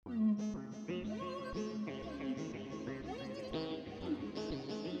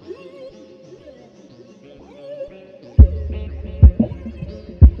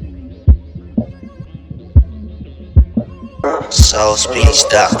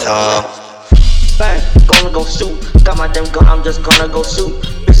Soulspeech.com. Bang, gonna go shoot. Got my damn gun, I'm just gonna go shoot.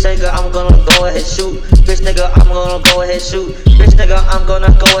 Bitch nigga, I'm gonna go ahead shoot. Bitch nigga, I'm gonna go ahead shoot. Bitch nigga, I'm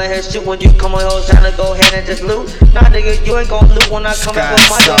gonna go ahead shoot. When you come on here trying to go ahead and just loot. Nah nigga, you ain't gonna loot when I come back with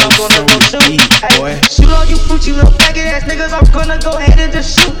my gun, I'm gonna go shoot. Hey, shoot all you fruit, you little faggot ass niggas, I'm gonna go ahead and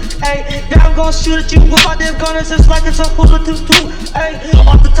just shoot. Hey, yeah, I'm gonna shoot at you with my damn gun, it's just like it's a hula tutu. Hey,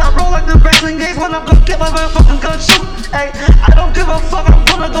 off the top roll like the wrestling games when I'm gonna get my motherfucking gun shoot. Hey, I don't give a fuck, I'm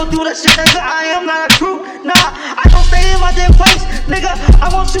gonna go do that shit, nigga, I am not a crew. Nah, I don't stay in my damn place, nigga, I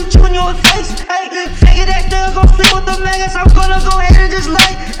won't shoot you in your face. Hey, faggot ass nigga gon' sleep with the maggots, I'm gonna go ahead and just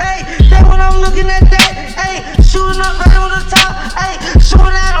lay. Hey, that when I'm looking at that, hey, shooting up right on the top, hey,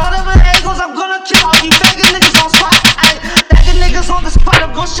 shooting at all of the angles, I'm gonna kill all you faggot niggas on spot. Hey, faggot niggas on the spot,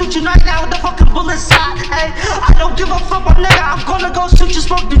 I'm gonna shoot you right now with the fucking bullet shot. Hey, I don't give a fuck, my nigga, I'm gonna go shoot you,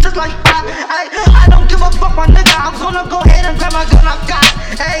 smoke you just like that. Hey, I don't give a fuck, my nigga, I'm gonna go ahead and grab my gun, I got.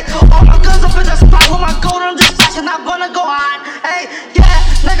 Hey, all my guns up in the spot with my gold on this fashion, I'm gonna go on. Hey, yeah,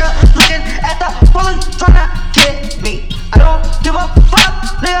 nigga, looking at the bullet tryna get me. I don't give a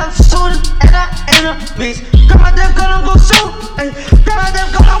fuck, nigga, I'm shooting at the enemies. Grab my damn gun, I'm gon' shoot. Hey, grab my damn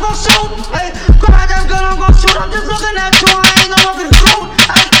gun, I'm gon' shoot. Hey, grab my damn gun, I'm gon' shoot. I'm just looking at you, I ain't no longer cool.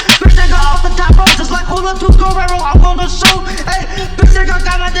 Hey, bitch nigga off the top rope, just like Juventud, Guerrero, I'm gonna shoot. Hey, bitch nigga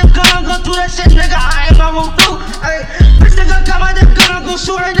got my damn gun, I'm gon' do that shit, nigga.